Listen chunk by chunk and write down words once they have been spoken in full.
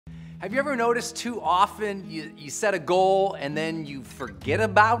Have you ever noticed too often you set a goal and then you forget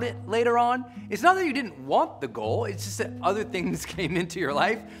about it later on? It's not that you didn't want the goal, it's just that other things came into your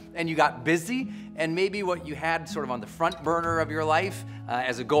life and you got busy, and maybe what you had sort of on the front burner of your life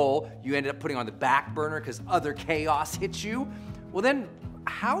as a goal, you ended up putting on the back burner because other chaos hit you. Well then,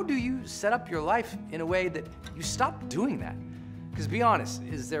 how do you set up your life in a way that you stop doing that? Because be honest,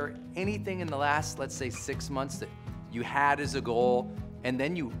 is there anything in the last, let's say 6 months that you had as a goal and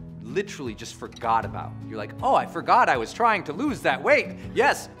then you literally just forgot about? You're like, oh, I forgot I was trying to lose that weight.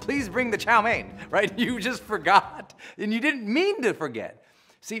 Yes, please bring the chow mein, right? You just forgot, and you didn't mean to forget.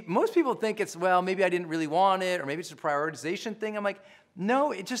 See, most people think it's, well, maybe I didn't really want it, or maybe it's a prioritization thing. I'm like,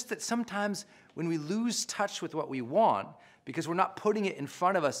 no, it's just that sometimes when we lose touch with what we want, because we're not putting it in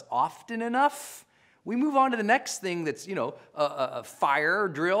front of us often enough, we move on to the next thing that's, a fire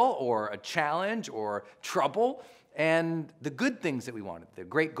drill or a challenge or trouble. And the good things that we wanted, the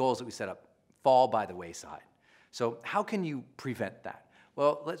great goals that we set up, fall by the wayside. So how can you prevent that?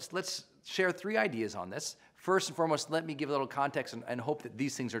 Well, let's share 3 ideas on this. First and foremost, let me give a little context and hope that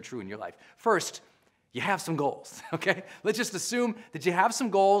these things are true in your life. First, you have some goals, okay? Let's just assume that you have some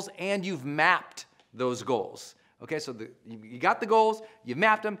goals and you've mapped those goals. Okay, so you got the goals, you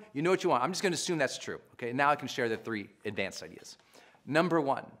mapped them, you know what you want. I'm just gonna assume that's true, okay? Now I can share the 3 advanced ideas. Number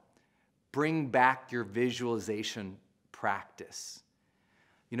 1, bring back your visualization practice.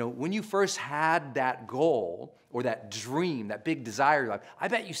 You know, when you first had that goal or that dream, that big desire in your life, I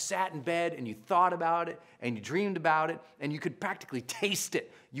bet you sat in bed and you thought about it and you dreamed about it and you could practically taste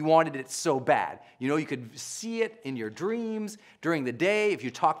it. You wanted it so bad. You know, you could see it in your dreams during the day. If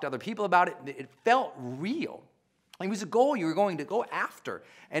you talked to other people about it, it felt real. It was a goal you were going to go after.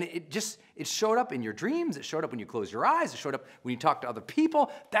 And it showed up in your dreams. It showed up when you closed your eyes. It showed up when you talked to other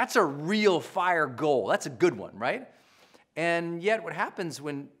people. That's a real fire goal. That's a good one, right? And yet what happens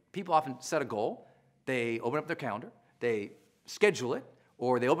when people often set a goal, they open up their calendar, they schedule it,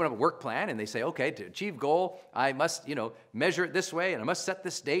 or they open up a work plan and they say, okay, to achieve goal, I must, measure it this way, and I must set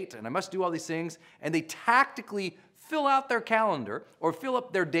this date, and I must do all these things. And they tactically fill out their calendar or fill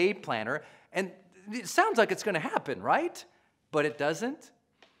up their day planner, and it sounds like it's going to happen, right? But it doesn't.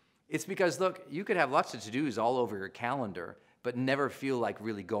 It's because, look, you could have lots of to-dos all over your calendar, but never feel like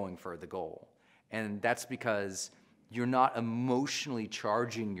really going for the goal. And that's because you're not emotionally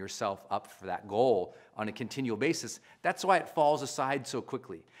charging yourself up for that goal on a continual basis. That's why it falls aside so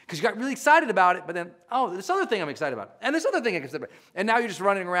quickly. Because you got really excited about it, but then, oh, this other thing I'm excited about, and this other thing I'm excited about. And now you're just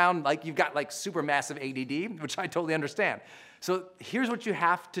running around like you've got like super massive ADD, which I totally understand. So here's what you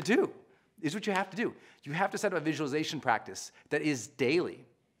have to do. You have to set up a visualization practice that is daily.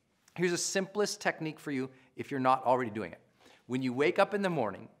 Here's the simplest technique for you if you're not already doing it. When you wake up in the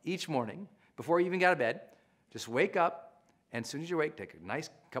morning, each morning, before you even get out of bed, just wake up, and as soon as you wake, take a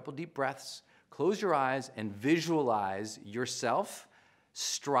nice couple deep breaths, close your eyes, and visualize yourself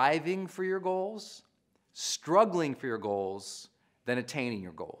striving for your goals, struggling for your goals, then attaining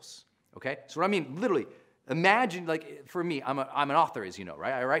your goals, okay? So what I mean, literally, imagine, like for me, I'm an author, as you know,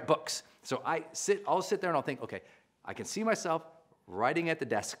 right? I write books. So I'll sit there and I'll think, okay, I can see myself writing at the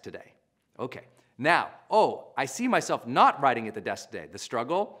desk today. Okay, now, I see myself not writing at the desk today. The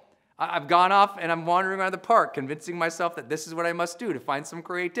struggle, I've gone off and I'm wandering around the park, convincing myself that this is what I must do to find some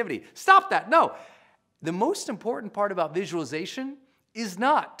creativity. Stop that, no. The most important part about visualization is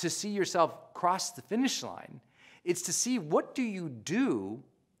not to see yourself cross the finish line. It's to see what do you do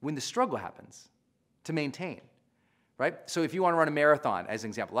when the struggle happens to maintain. Right? So if you want to run a marathon, as an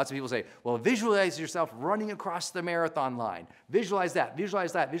example, lots of people say, well, visualize yourself running across the marathon line. Visualize that,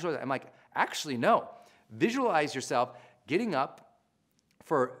 visualize that, visualize that. I'm like, actually, no. Visualize yourself getting up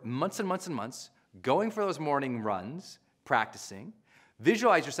for months and months and months, going for those morning runs, practicing.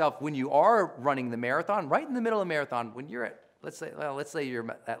 Visualize yourself when you are running the marathon, right in the middle of the marathon, when you're at, let's say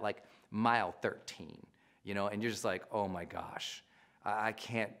you're at like mile 13, and you're just like, oh my gosh, I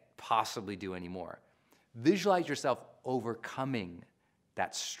can't possibly do any more. Visualize yourself overcoming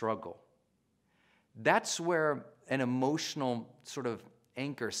that struggle. That's where an emotional sort of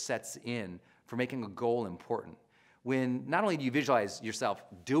anchor sets in for making a goal important. When not only do you visualize yourself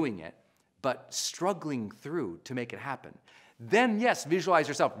doing it, but struggling through to make it happen. Then, yes, visualize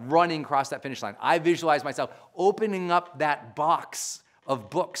yourself running across that finish line. I visualize myself opening up that box of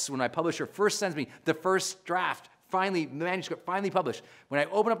books when my publisher first sends me the first draft, finally, the manuscript finally published. When I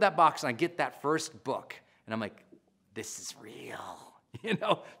open up that box and I get that first book, and I'm like, this is real.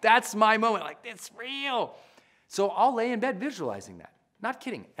 That's my moment. Like, it's real. So I'll lay in bed visualizing that. Not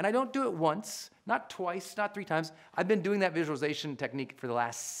kidding. And I don't do it once, not twice, not 3 times. I've been doing that visualization technique for the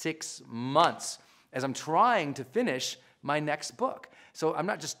last 6 months as I'm trying to finish my next book. So I'm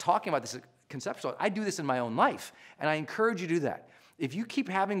not just talking about this conceptual. I do this in my own life, and I encourage you to do that. If you keep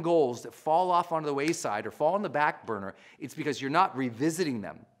having goals that fall off onto the wayside or fall on the back burner, it's because you're not revisiting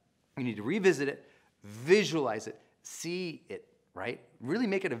them. You need to revisit it, visualize it, see it, right? Really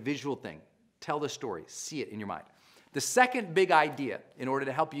make it a visual thing. Tell the story, see it in your mind. The second big idea, in order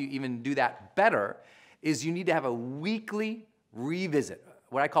to help you even do that better, is you need to have a weekly revisit,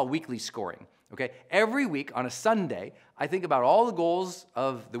 what I call weekly scoring, okay? Every week on a Sunday, I think about all the goals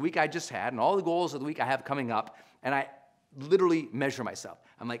of the week I just had and all the goals of the week I have coming up, and I literally measure myself.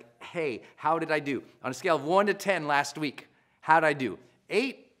 I'm like, hey, how did I do? On a scale of 1 to 10 last week, how did I do?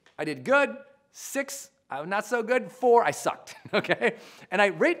 8, I did good. 6, I'm not so good. 4, I sucked, okay? And I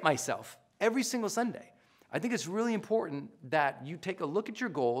rate myself every single Sunday. I think it's really important that you take a look at your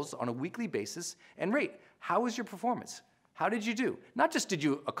goals on a weekly basis and rate. How was your performance? How did you do? Not just did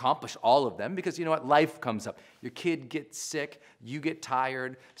you accomplish all of them, because you know what, life comes up. Your kid gets sick, you get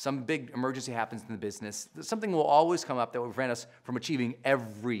tired, some big emergency happens in the business. Something will always come up that will prevent us from achieving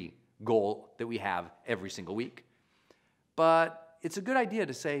every goal that we have every single week. But it's a good idea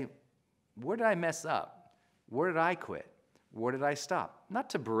to say, where did I mess up? Where did I quit? Where did I stop? Not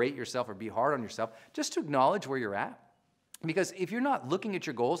to berate yourself or be hard on yourself, just to acknowledge where you're at. Because if you're not looking at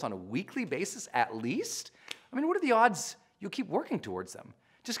your goals on a weekly basis at least, I mean, what are the odds you'll keep working towards them?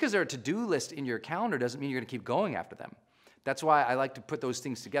 Just because they're a to-do list in your calendar doesn't mean you're going to keep going after them. That's why I like to put those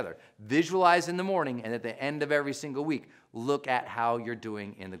things together. Visualize in the morning, and at the end of every single week, look at how you're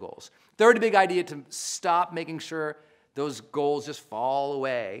doing in the goals. Third big idea to stop making sure those goals just fall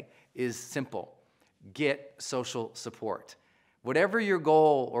away is simple. Get social support. Whatever your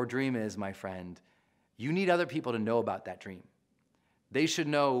goal or dream is, my friend, you need other people to know about that dream. They should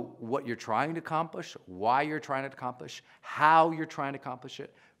know what you're trying to accomplish, why you're trying to accomplish, how you're trying to accomplish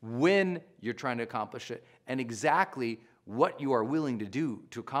it, when you're trying to accomplish it, and exactly what you are willing to do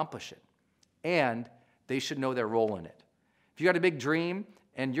to accomplish it. And they should know their role in it. If you got a big dream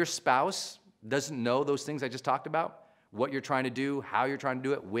and your spouse doesn't know those things I just talked about, what you're trying to do, how you're trying to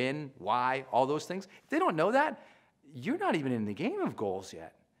do it, when, why, all those things, if they don't know that, you're not even in the game of goals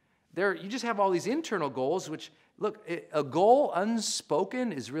yet. You just have all these internal goals, which, look, a goal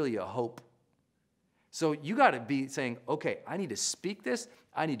unspoken is really a hope. So you got to be saying, okay, I need to speak this,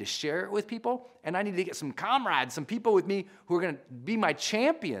 I need to share it with people, and I need to get some comrades, some people with me who are going to be my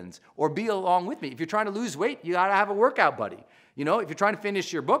champions or be along with me. If you're trying to lose weight, you got to have a workout buddy. You know, if you're trying to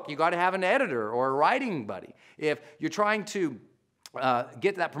finish your book, you got to have an editor or a writing buddy. If you're trying to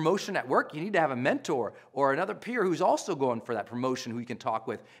get that promotion at work, you need to have a mentor or another peer who's also going for that promotion who you can talk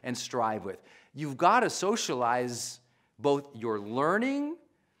with and strive with. You've got to socialize both your learning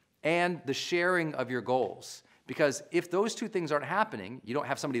and the sharing of your goals. Because if those two things aren't happening, you don't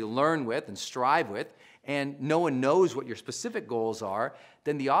have somebody to learn with and strive with, and no one knows what your specific goals are,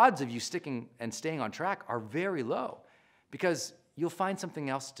 then the odds of you sticking and staying on track are very low. Because you'll find something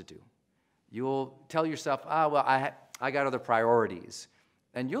else to do. You'll tell yourself, well, I got other priorities.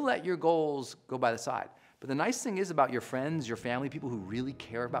 And you'll let your goals go by the side. But the nice thing is about your friends, your family, people who really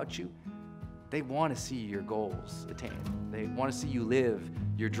care about you, they want to see your goals attained. They want to see you live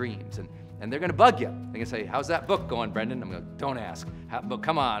your dreams. And they're going to bug you. They're going to say, how's that book going, Brendan? I'm going to go, don't ask. But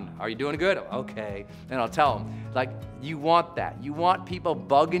come on, are you doing good? Okay. And I'll tell them, like, you want that. You want people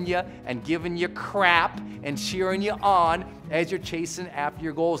bugging you and giving you crap and cheering you on as you're chasing after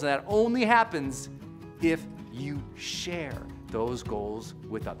your goals. And that only happens if you share those goals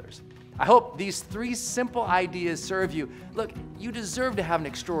with others. I hope these 3 simple ideas serve you. Look, you deserve to have an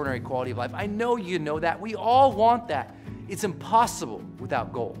extraordinary quality of life. I know you know that. We all want that. It's impossible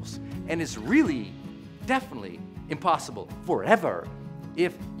without goals. And it's really, definitely impossible forever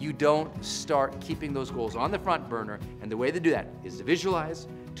if you don't start keeping those goals on the front burner. And the way to do that is to visualize,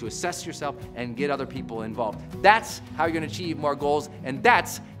 to assess yourself, and get other people involved. That's how you're going to achieve more goals, and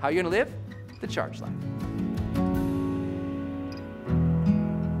that's how you're going to live the charged life.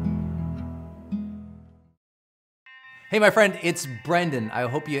 Hey, my friend, it's Brendan. I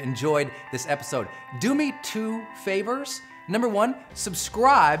hope you enjoyed this episode. Do me 2 favors. Number 1,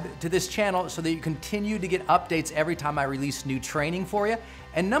 subscribe to this channel so that you continue to get updates every time I release new training for you.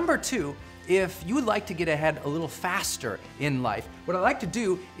 And number 2, if you would like to get ahead a little faster in life, what I like to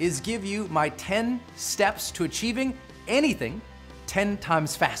do is give you my 10 steps to achieving anything 10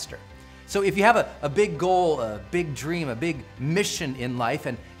 times faster. So if you have a big goal, a big dream, a big mission in life,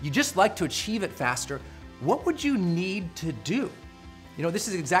 and you just like to achieve it faster, what would you need to do? You know, this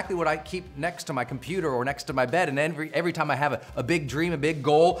is exactly what I keep next to my computer or next to my bed, and every time I have a big dream, a big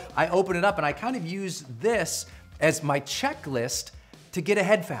goal, I open it up and I kind of use this as my checklist to get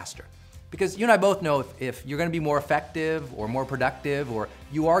ahead faster. Because you and I both know if you're gonna be more effective or more productive, or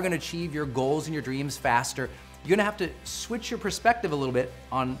you are gonna achieve your goals and your dreams faster, you're gonna have to switch your perspective a little bit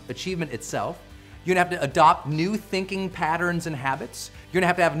on achievement itself. You're gonna have to adopt new thinking patterns and habits. You're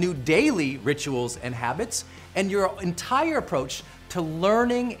gonna have new daily rituals and habits. And your entire approach to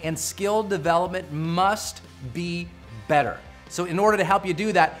learning and skill development must be better. So in order to help you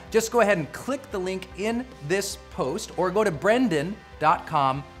do that, just go ahead and click the link in this post or go to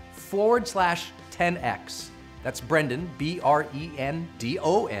brendan.com/10x. That's Brendan,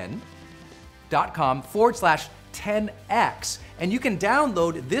 BRENDON.com/10x. And you can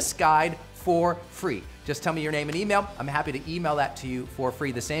download this guide for free. Just tell me your name and email. I'm happy to email that to you for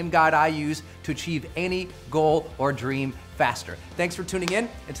free. The same guide I use to achieve any goal or dream faster. Thanks for tuning in.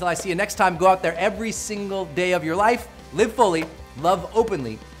 Until I see you next time, go out there every single day of your life, live fully, love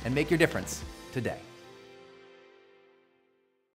openly, and make your difference today.